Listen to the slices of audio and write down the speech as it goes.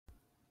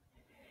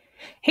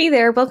Hey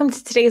there, welcome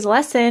to today's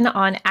lesson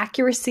on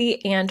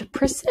accuracy and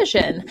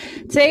precision.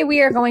 Today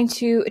we are going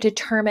to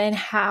determine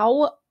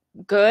how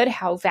good,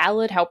 how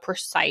valid, how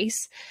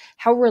precise,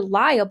 how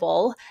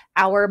reliable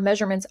our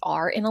measurements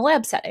are in a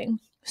lab setting.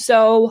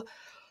 So,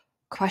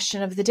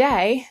 question of the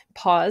day,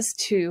 pause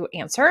to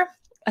answer.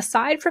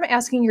 Aside from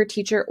asking your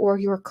teacher or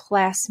your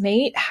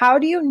classmate, how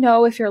do you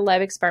know if your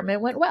lab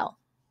experiment went well?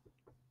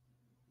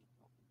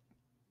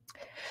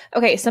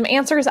 Okay, some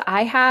answers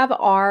I have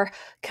are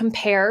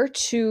compare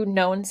to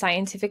known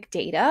scientific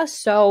data.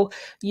 So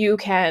you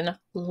can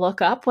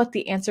look up what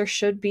the answer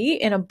should be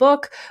in a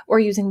book or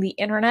using the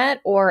internet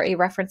or a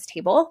reference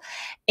table.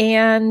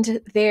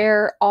 And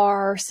there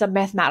are some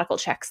mathematical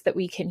checks that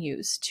we can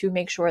use to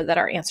make sure that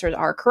our answers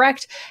are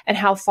correct and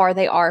how far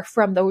they are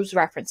from those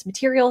reference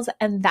materials.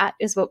 And that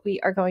is what we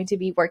are going to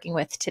be working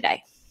with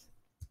today.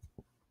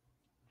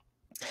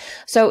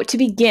 So to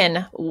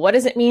begin, what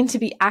does it mean to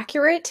be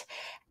accurate?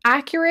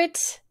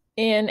 Accurate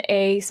in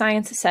a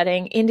science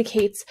setting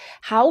indicates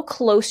how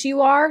close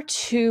you are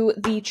to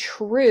the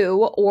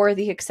true or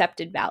the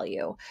accepted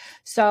value.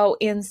 So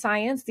in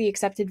science, the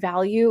accepted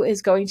value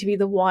is going to be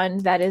the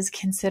one that is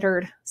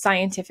considered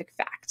scientific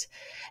fact.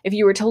 If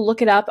you were to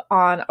look it up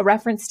on a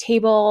reference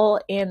table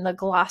in the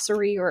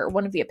glossary or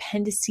one of the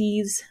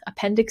appendixes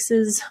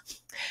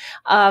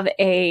of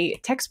a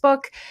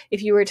textbook,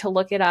 if you were to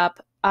look it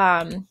up,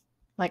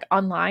 like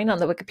online on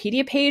the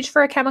Wikipedia page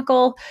for a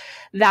chemical,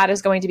 that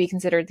is going to be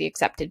considered the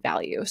accepted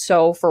value.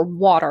 So for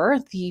water,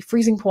 the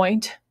freezing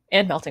point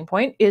and melting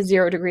point is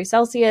 0 degrees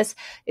Celsius.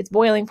 Its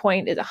boiling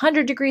point is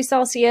 100 degrees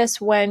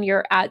Celsius when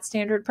you're at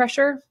standard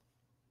pressure.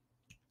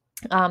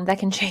 That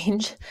can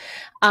change.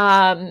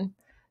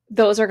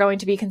 Those are going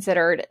to be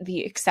considered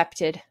the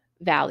accepted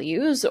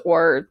values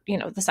or,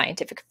 the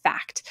scientific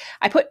fact.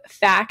 I put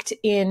fact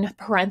in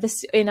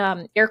parentheses, in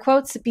air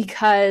quotes,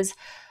 because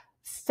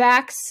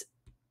facts,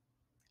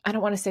 I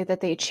don't want to say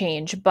that they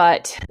change,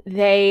 but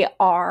they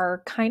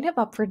are kind of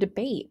up for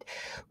debate.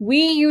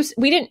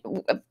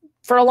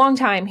 For a long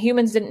time,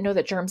 humans didn't know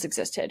that germs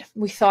existed.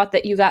 We thought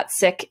that you got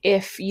sick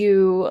if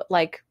you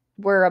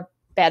were a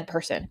bad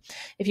person.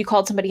 If you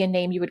called somebody a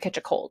name, you would catch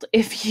a cold.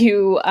 If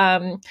you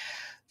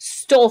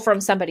stole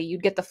from somebody,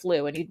 you'd get the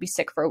flu and you'd be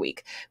sick for a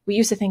week. We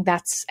used to think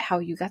that's how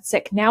you got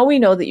sick. Now we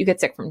know that you get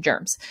sick from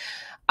germs.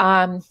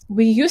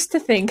 We used to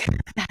think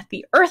that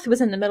the Earth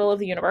was in the middle of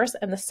the universe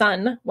and the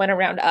sun went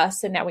around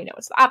us, and now we know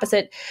it's the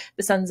opposite.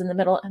 The sun's in the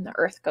middle and the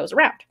Earth goes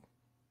around.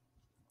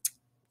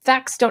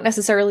 Facts don't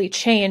necessarily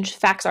change.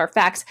 Facts are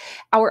facts.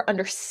 Our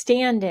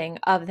understanding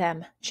of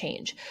them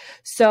change.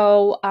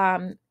 So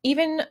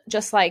even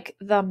just like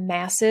the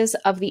masses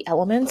of the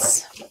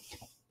elements,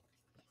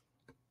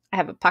 I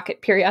have a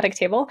pocket periodic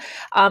table.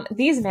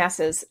 These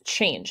masses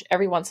change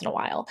every once in a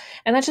while.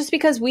 And that's just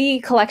because we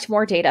collect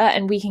more data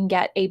and we can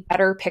get a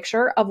better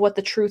picture of what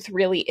the truth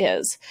really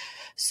is.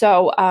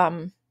 So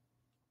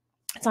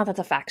it's not that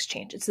the facts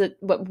change. It's that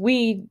what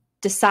we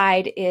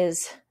decide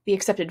is the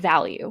accepted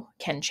value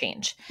can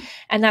change.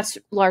 And that's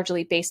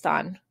largely based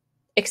on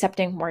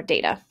accepting more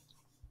data.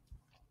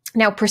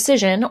 Now,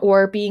 precision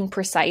or being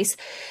precise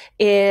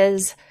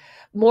is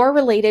more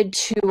related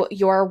to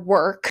your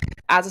work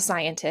as a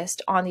scientist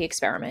on the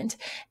experiment.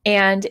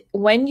 And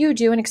when you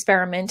do an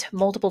experiment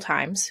multiple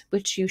times,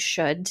 which you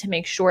should to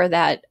make sure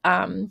that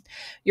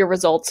your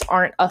results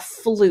aren't a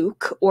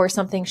fluke or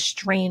something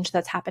strange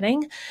that's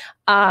happening,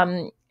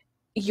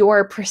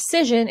 your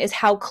precision is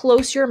how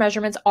close your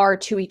measurements are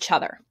to each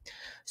other.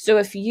 So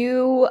if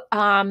you,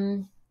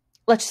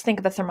 let's just think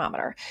of a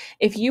thermometer.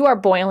 If you are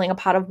boiling a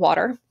pot of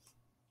water,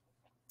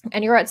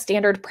 and you're at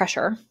standard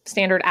pressure,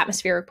 standard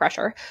atmospheric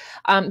pressure,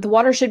 the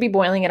water should be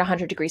boiling at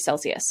 100 degrees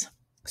Celsius.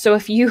 So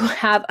if you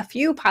have a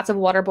few pots of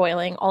water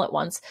boiling all at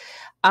once,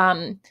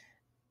 and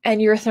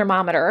your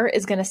thermometer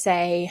is going to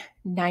say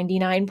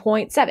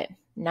 99.7,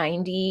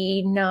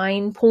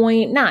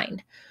 99.9,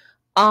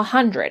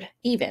 100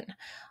 even,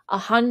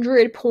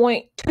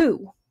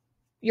 100.2,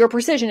 your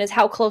precision is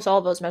how close all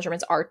of those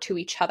measurements are to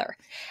each other.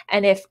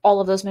 And if all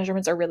of those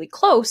measurements are really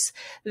close,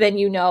 then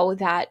you know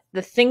that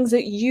the things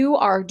that you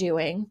are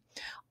doing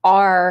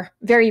are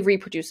very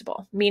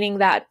reproducible, meaning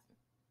that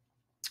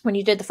when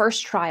you did the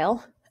first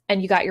trial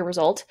and you got your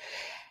result,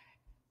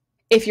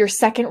 if your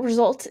second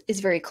result is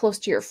very close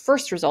to your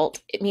first result,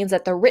 it means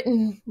that the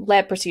written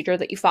lab procedure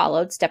that you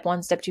followed, step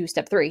 1, step 2,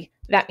 step 3,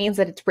 that means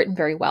that it's written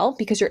very well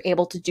because you're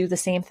able to do the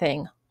same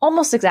thing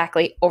almost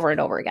exactly over and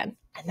over again.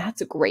 And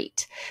that's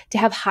great. To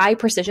have high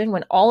precision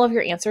when all of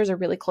your answers are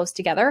really close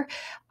together,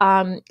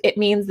 it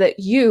means that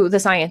you, the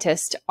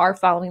scientist, are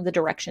following the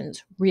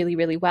directions really,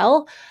 really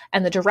well,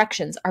 and the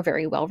directions are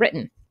very well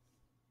written.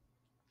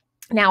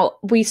 Now,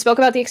 we spoke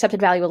about the accepted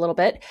value a little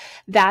bit.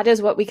 That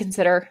is what we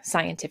consider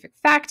scientific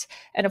fact.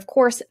 And of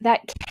course,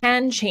 that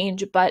can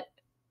change, but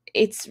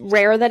it's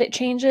rare that it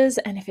changes.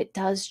 And if it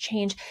does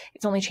change,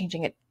 it's only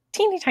changing a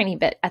teeny tiny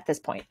bit at this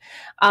point.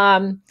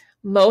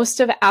 Most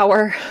of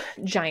our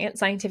giant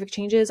scientific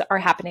changes are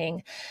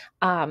happening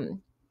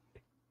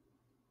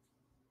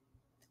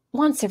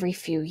once every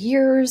few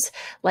years,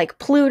 like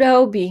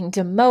Pluto being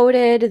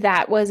demoted.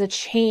 That was a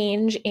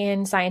change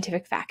in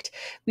scientific fact.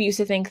 We used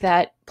to think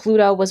that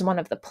Pluto was one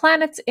of the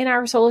planets in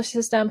our solar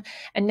system,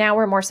 and now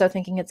we're more so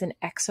thinking it's an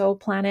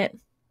exoplanet.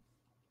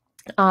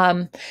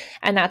 And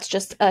that's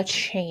just a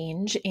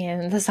change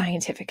in the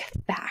scientific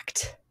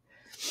fact.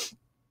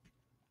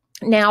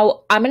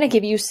 Now, I'm going to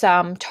give you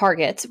some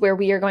targets where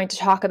we are going to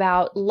talk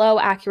about low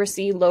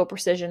accuracy, low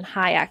precision,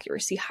 high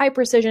accuracy, high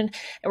precision,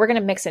 and we're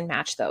going to mix and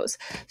match those.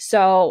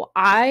 So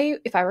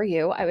if I were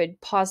you, I would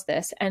pause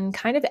this and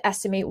kind of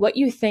estimate what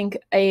you think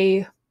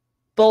a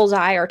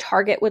bullseye or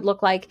target would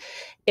look like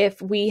if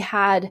we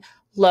had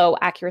low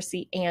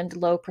accuracy and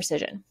low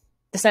precision.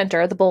 The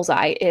center, the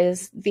bullseye,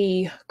 is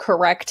the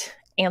correct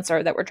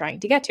answer that we're trying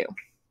to get to.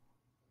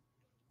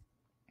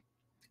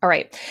 All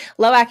right,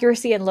 low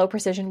accuracy and low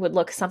precision would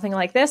look something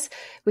like this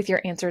with your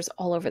answers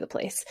all over the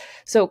place.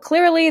 So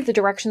clearly the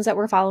directions that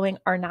we're following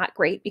are not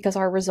great because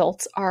our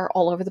results are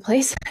all over the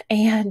place.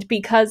 And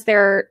because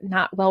they're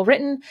not well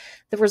written,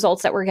 the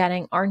results that we're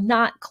getting are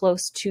not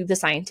close to the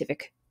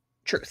scientific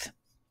truth.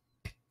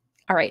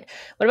 All right,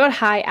 what about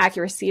high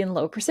accuracy and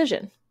low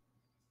precision?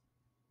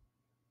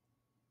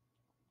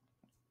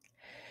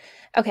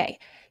 Okay,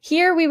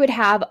 here we would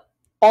have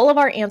all of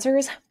our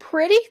answers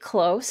pretty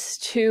close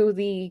to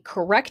the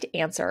correct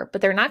answer,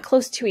 but they're not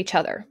close to each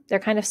other. They're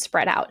kind of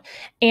spread out.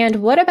 And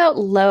what about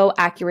low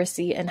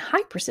accuracy and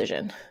high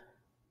precision?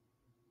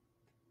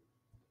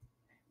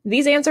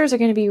 These answers are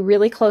going to be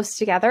really close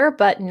together,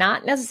 but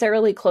not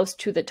necessarily close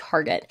to the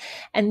target.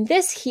 And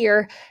this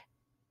here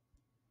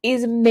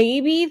is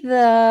maybe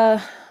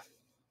the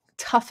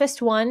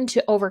toughest one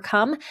to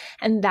overcome.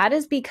 And that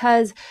is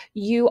because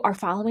you are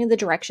following the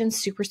directions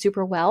super,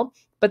 super well,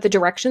 but the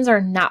directions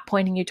are not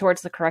pointing you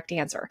towards the correct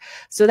answer.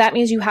 So that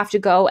means you have to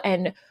go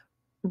and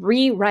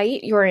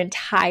rewrite your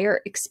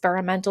entire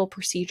experimental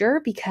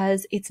procedure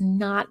because it's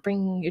not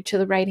bringing you to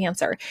the right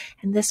answer.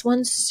 And this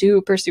one's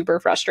super, super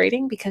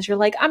frustrating because you're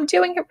like, I'm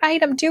doing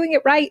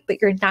it right,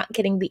 but you're not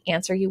getting the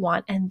answer you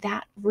want. And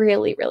that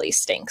really, really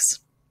stinks.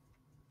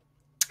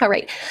 All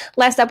right,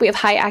 last up, we have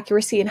high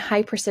accuracy and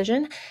high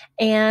precision.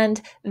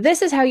 And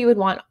this is how you would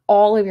want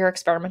all of your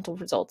experimental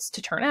results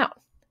to turn out.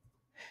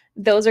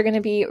 Those are going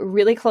to be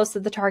really close to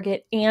the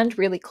target and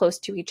really close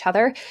to each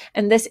other.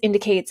 And this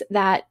indicates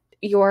that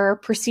your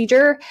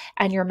procedure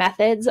and your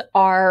methods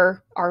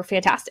are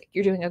fantastic.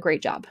 You're doing a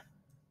great job.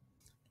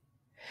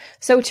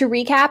 So to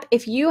recap,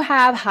 if you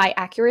have high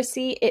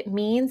accuracy, it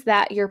means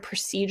that your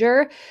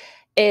procedure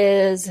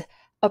is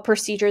a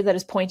procedure that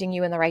is pointing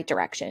you in the right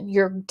direction.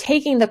 You're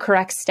taking the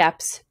correct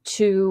steps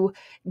to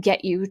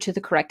get you to the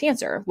correct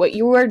answer. What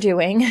you are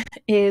doing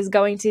is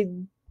going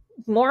to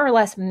more or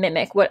less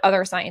mimic what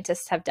other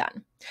scientists have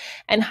done.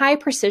 And high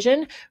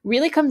precision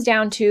really comes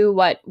down to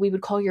what we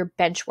would call your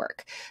bench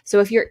work. So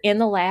if you're in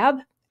the lab,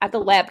 at the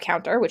lab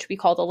counter, which we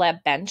call the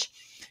lab bench,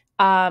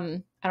 I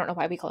don't know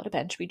why we call it a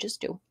bench, we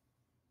just do.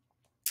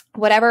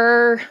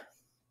 Whatever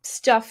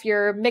stuff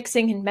you're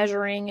mixing and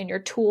measuring and your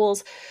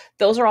tools,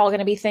 those are all going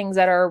to be things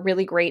that are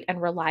really great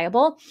and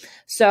reliable.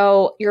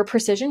 So your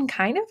precision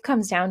kind of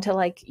comes down to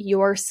like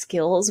your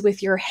skills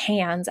with your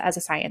hands as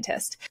a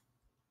scientist.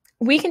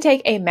 We can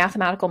take a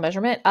mathematical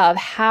measurement of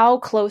how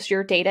close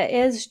your data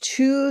is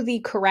to the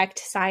correct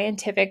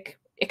scientific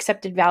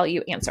accepted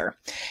value answer.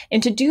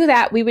 And to do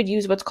that, we would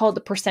use what's called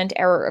the percent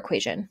error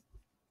equation.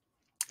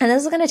 And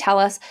this is going to tell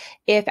us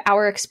if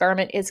our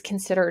experiment is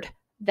considered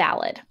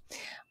valid.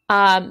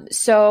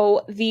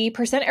 So the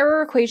percent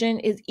error equation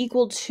is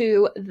equal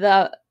to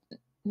the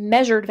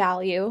measured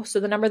value, so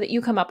the number that you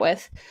come up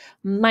with,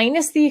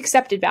 minus the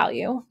accepted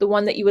value, the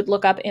one that you would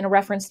look up in a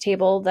reference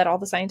table that all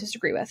the scientists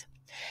agree with.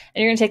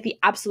 And you're going to take the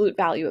absolute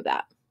value of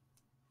that.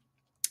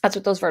 That's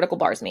what those vertical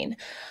bars mean.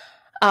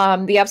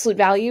 The absolute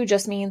value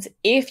just means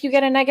if you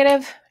get a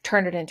negative,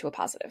 turn it into a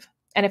positive.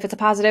 And if it's a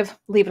positive,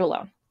 leave it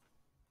alone.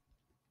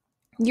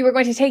 You are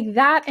going to take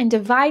that and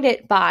divide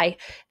it by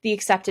the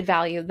accepted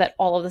value that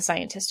all of the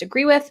scientists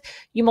agree with.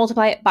 You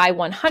multiply it by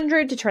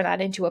 100 to turn that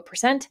into a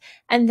percent,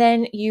 and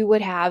then you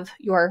would have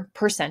your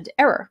percent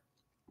error.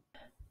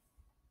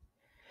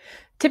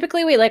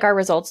 Typically, we like our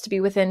results to be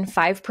within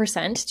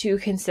 5% to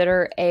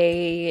consider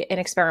an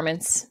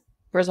experiment's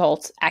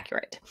results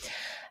accurate.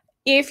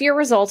 If your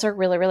results are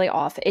really, really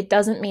off, it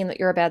doesn't mean that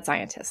you're a bad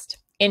scientist.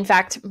 In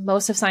fact,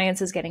 most of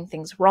science is getting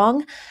things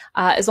wrong.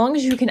 As long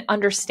as you can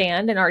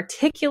understand and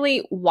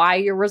articulate why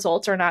your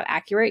results are not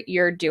accurate,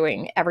 you're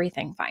doing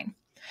everything fine.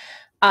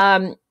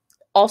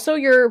 Also,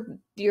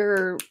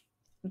 your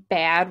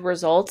bad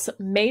results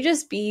may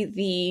just be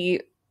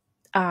the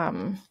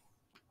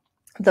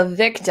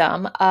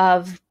victim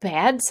of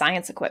bad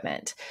science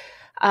equipment.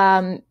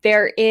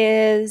 There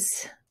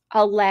is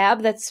a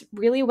lab that's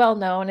really well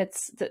known.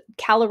 It's the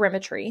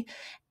calorimetry,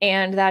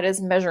 and that is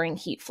measuring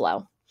heat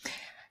flow.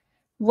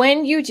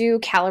 When you do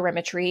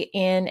calorimetry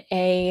in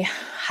a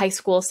high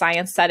school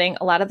science setting,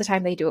 a lot of the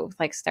time they do it with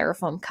like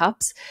styrofoam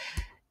cups.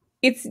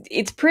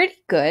 It's pretty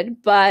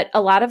good, but a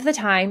lot of the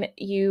time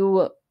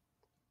you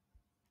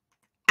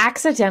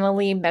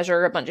accidentally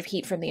measure a bunch of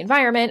heat from the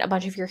environment, a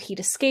bunch of your heat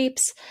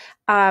escapes.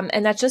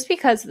 And that's just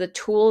because the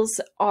tools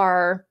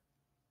are,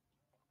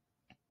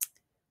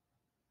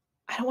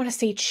 I don't want to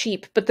say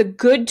cheap, but the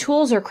good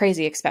tools are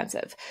crazy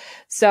expensive.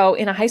 So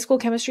in a high school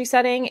chemistry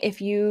setting,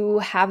 if you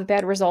have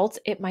bad results,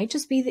 it might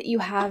just be that you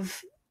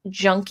have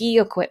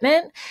junky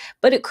equipment,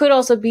 but it could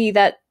also be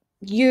that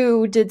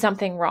you did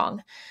something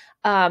wrong.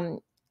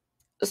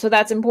 So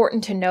that's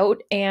important to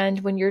note.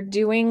 And when you're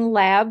doing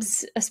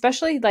labs,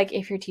 especially like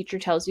if your teacher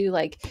tells you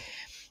like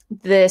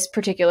this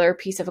particular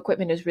piece of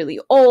equipment is really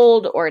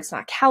old or it's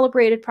not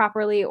calibrated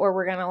properly, or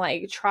we're going to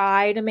like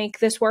try to make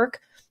this work,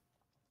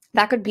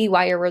 that could be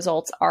why your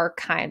results are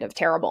kind of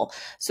terrible.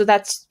 So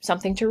that's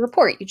something to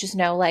report. You just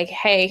know like,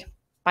 hey,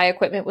 my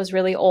equipment was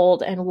really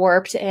old and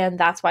warped, and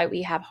that's why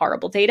we have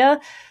horrible data.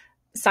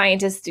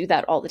 Scientists do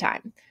that all the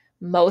time.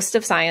 Most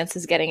of science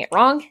is getting it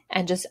wrong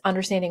and just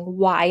understanding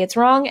why it's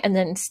wrong and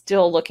then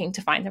still looking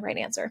to find the right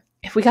answer.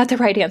 If we got the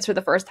right answer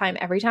the first time,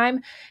 every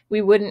time,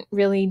 we wouldn't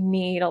really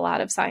need a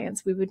lot of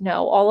science. We would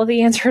know all of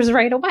the answers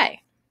right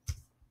away.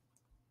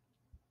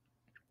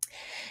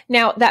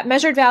 Now, that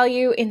measured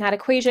value in that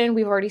equation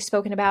we've already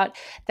spoken about,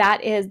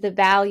 that is the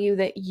value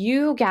that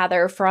you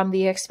gather from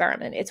the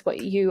experiment. It's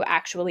what you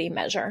actually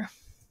measure.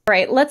 All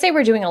right, let's say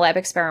we're doing a lab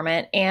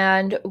experiment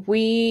and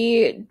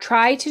we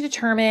try to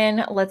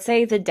determine, let's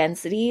say, the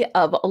density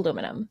of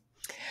aluminum.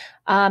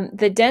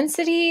 The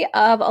density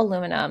of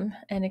aluminum,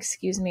 and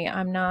excuse me,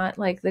 I'm not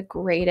like the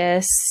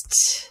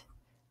greatest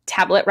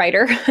tablet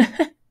writer.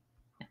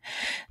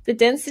 The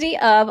density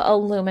of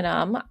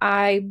aluminum,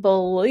 I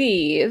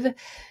believe,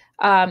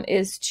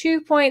 is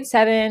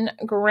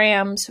 2.7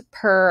 grams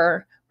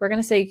per, we're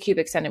going to say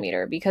cubic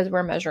centimeter because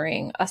we're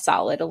measuring a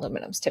solid.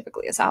 Aluminum's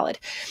typically a solid.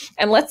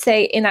 And let's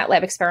say in that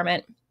lab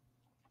experiment,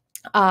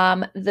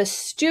 the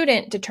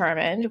student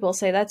determined, we'll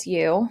say that's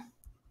you.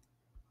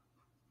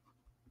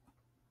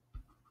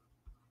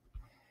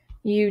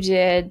 You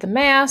did the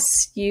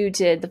mass, you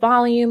did the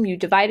volume, you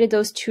divided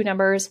those two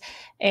numbers,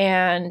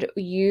 and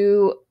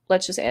you,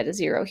 let's just add a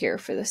 0 here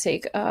for the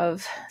sake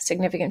of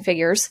significant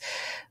figures.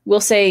 We'll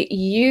say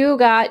you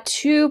got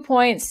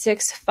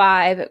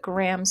 2.65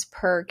 grams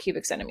per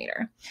cubic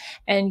centimeter.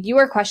 And you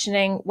are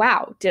questioning,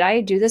 wow, did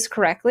I do this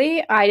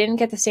correctly? I didn't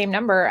get the same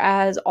number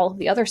as all of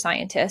the other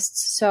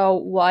scientists. So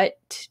what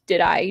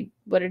happened?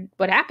 What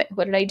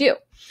did I do?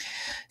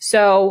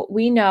 So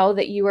we know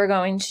that you are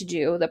going to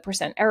do the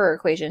percent error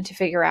equation to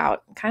figure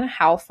out kind of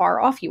how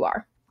far off you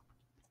are.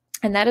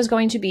 And that is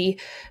going to be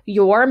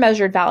your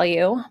measured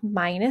value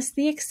minus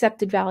the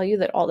accepted value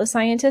that all the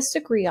scientists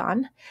agree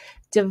on,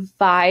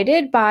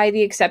 divided by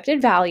the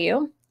accepted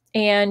value.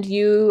 And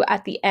you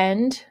at the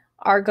end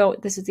are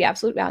this is the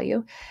absolute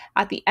value.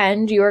 At the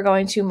end, you are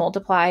going to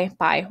multiply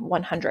by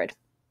 100.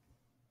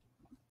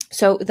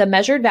 So the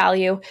measured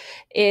value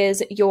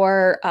is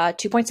your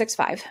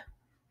 2.65.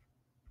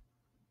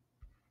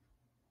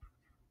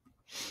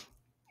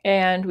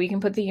 And we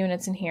can put the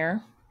units in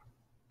here.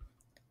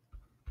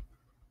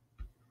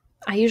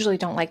 I usually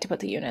don't like to put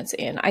the units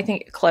in. I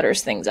think it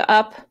clutters things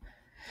up.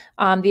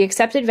 The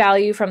accepted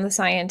value from the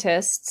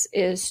scientists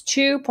is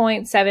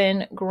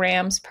 2.7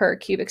 grams per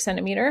cubic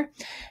centimeter.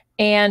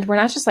 And we're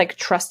not just like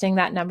trusting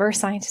that number.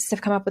 Scientists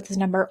have come up with this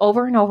number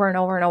over and over and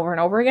over and over and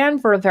over again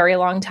for a very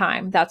long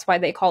time. That's why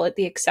they call it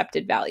the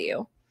accepted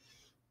value.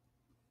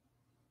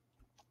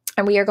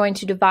 And we are going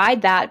to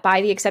divide that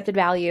by the accepted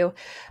value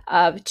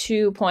of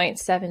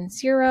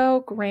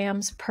 2.70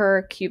 grams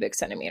per cubic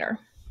centimeter.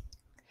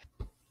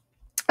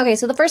 Okay,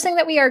 so the first thing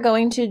that we are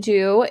going to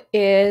do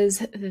is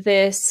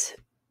this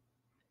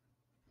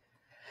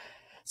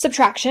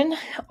subtraction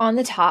on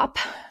the top.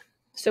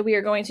 So we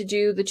are going to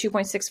do the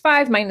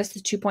 2.65 minus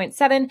the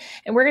 2.7,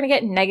 and we're going to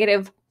get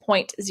negative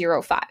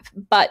 0.05.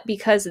 But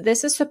because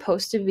this is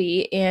supposed to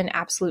be in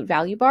absolute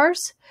value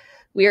bars,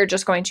 we are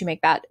just going to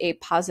make that a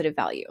positive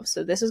value.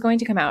 So this is going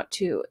to come out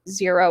to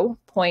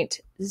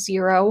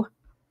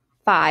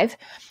 0.05,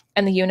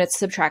 and the units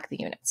subtract the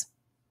units.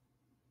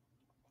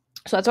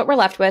 So that's what we're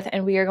left with,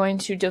 and we are going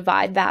to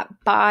divide that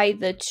by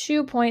the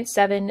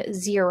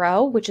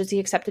 2.70, which is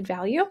the accepted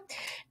value.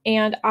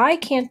 And I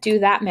can't do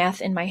that math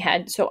in my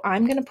head, so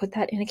I'm going to put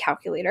that in a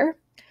calculator.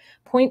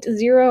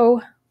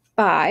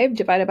 0.05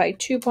 divided by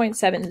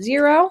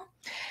 2.70.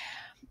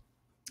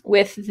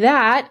 With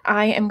that,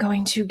 I am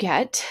going to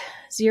get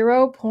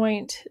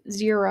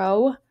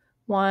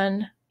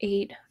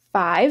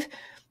 0.0185.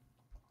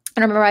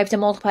 And remember, I have to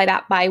multiply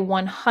that by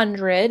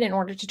 100 in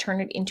order to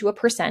turn it into a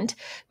percent,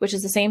 which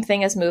is the same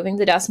thing as moving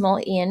the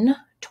decimal in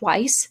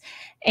twice.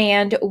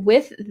 And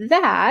with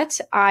that,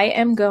 I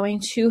am going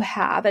to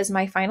have as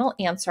my final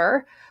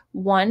answer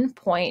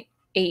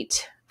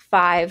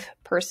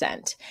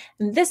 1.85%.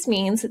 And this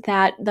means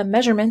that the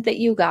measurement that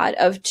you got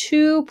of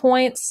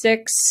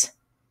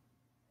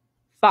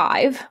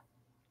 2.65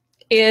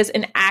 is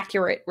an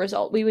accurate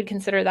result. We would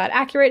consider that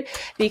accurate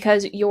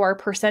because your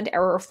percent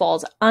error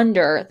falls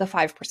under the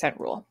 5%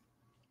 rule.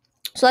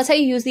 So that's how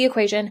you use the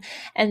equation,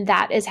 and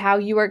that is how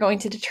you are going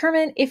to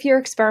determine if your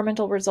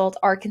experimental results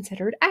are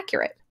considered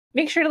accurate.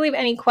 Make sure to leave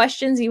any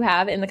questions you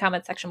have in the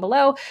comment section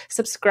below.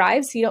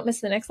 Subscribe so you don't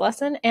miss the next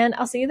lesson, and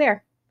I'll see you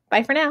there.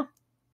 Bye for now.